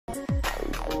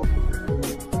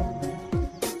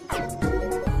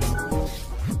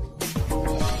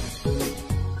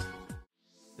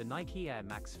Nike Air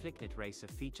Max Flyknit Racer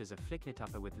features a Flyknit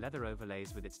upper with leather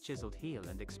overlays with its chiseled heel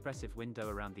and expressive window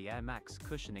around the Air Max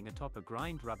cushioning atop a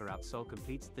grind rubber outsole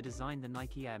completes the design. The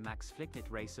Nike Air Max Flyknit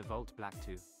Racer Volt Black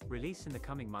 2. Release in the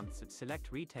coming months at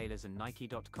select retailers and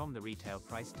Nike.com. The retail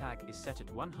price tag is set at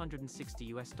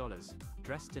 $160,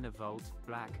 dressed in a Volt,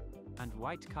 black, and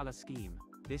white color scheme.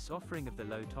 This offering of the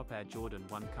low-top Air Jordan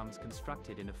 1 comes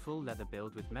constructed in a full leather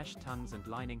build with mesh tongues and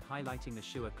lining highlighting the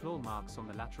shoe, claw marks on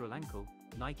the lateral ankle,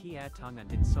 Nike Air tongue and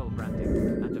insole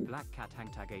branding, and a black cat hang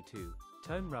tag. A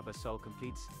 2-tone rubber sole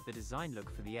completes the design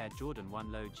look for the Air Jordan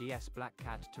 1 Low GS Black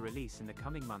Cat to release in the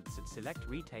coming months at select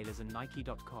retailers and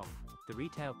Nike.com. The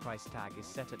retail price tag is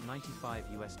set at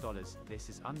 $95. This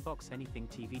is Unbox Anything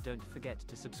TV. Don't forget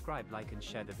to subscribe, like and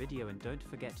share the video, and don't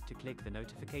forget to click the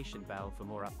notification bell for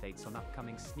more updates on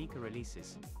upcoming sneaker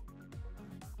releases.